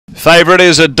Favourite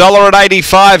is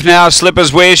 $1.85 now,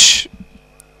 Slipper's Wish.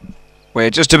 We're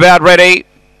just about ready.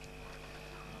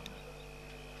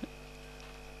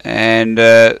 And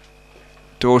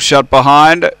door shut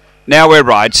behind. Now we're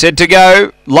right. Set to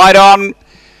go. Light on.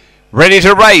 Ready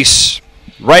to race.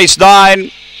 Race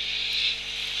 9.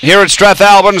 Here at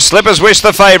Strathalbyn. Slipper's Wish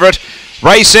the favourite.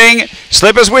 Racing,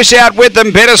 Slipper's Wish out with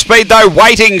them. Better speed though,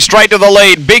 waiting straight to the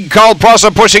lead. Big Cold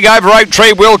Prosser pushing over Oak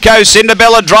Tree, Wilco.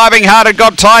 Cinderbella driving hard, it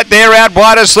got tight there. Out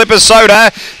wide as Slipper's Soda.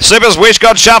 Slipper's Wish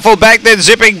got shuffled back, then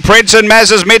Zipping Prince and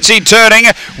Maz's Mitzi turning.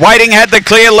 Waiting had the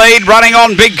clear lead, running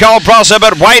on Big Cold Prosser,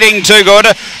 but Waiting too good.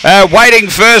 Waiting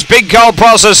first, Big Cold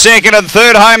Prosser second, and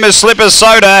third home is Slipper's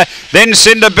Soda. Then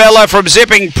Cinderbella from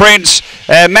Zipping Prince,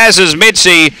 Maz's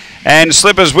Mitzi. And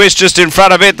Slipper's Wish just in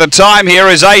front of it. The time here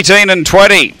is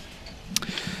 18:20.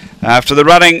 After the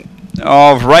running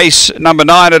of race number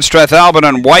 9 at Strathalbyn,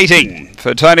 and Waiting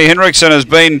for Tony Henriksen has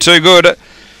been too good.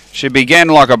 She began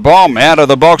like a bomb out of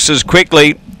the boxes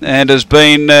quickly and has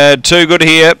been too good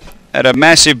here at a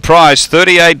massive price,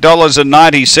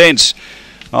 $38.90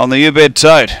 on the UBET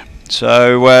tote.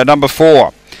 So number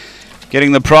 4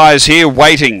 getting the prize here,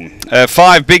 Waiting.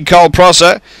 5 Big Cold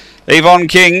Prosser. Yvonne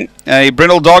King, a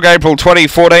Brindle Dog, April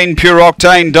 2014, Pure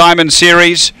Octane Diamond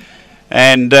Series.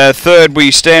 And third, we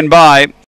stand by